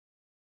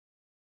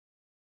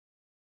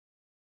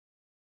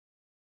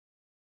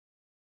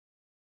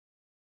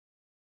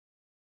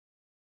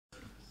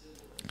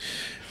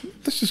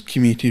This is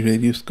Community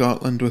Radio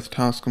Scotland with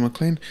Tasker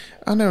McLean,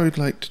 and I would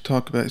like to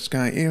talk about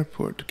Skye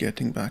Airport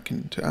getting back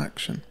into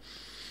action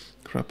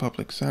for a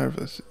public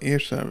service, air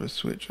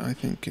service, which I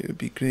think it would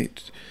be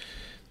great.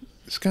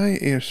 Skye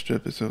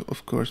Airstrip is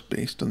of course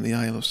based on the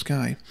Isle of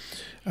Skye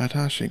at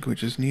Ashig,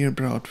 which is near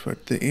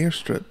Broadford. The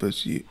airstrip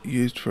was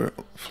used for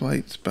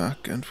flights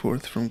back and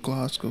forth from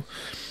Glasgow,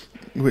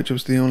 which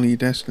was the only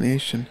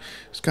destination.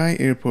 Skye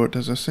Airport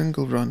has a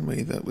single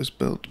runway that was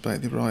built by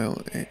the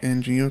Royal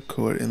Engineer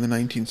Corps in the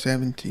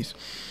 1970s,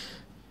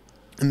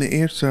 and the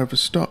air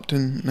service stopped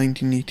in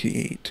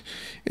 1988.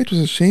 It was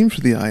a shame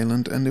for the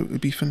island, and it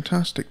would be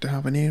fantastic to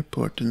have an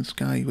airport in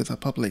Skye with a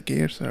public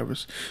air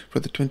service for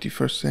the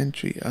 21st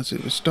century, as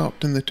it was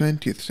stopped in the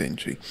 20th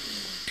century.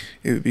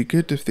 It would be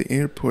good if the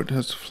airport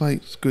has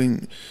flights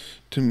going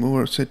to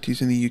more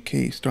cities in the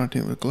UK,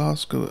 starting with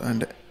Glasgow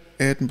and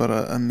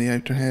Edinburgh and the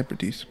Outer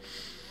Hebrides.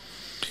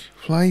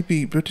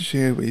 Flybe, British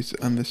Airways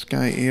and the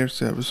Skye Air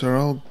Service are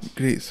all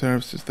great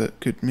services that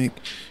could make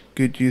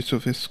good use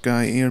of this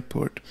Skye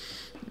Airport.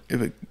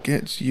 If it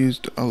gets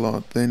used a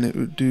lot, then it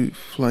would do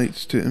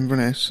flights to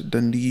Inverness,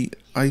 Dundee,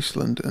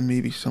 Iceland and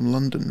maybe some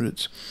London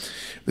routes.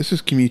 This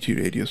is Community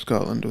Radio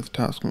Scotland with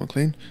Tasker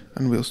McLean,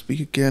 and we'll speak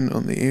again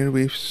on the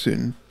airwaves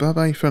soon. Bye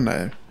bye for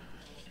now.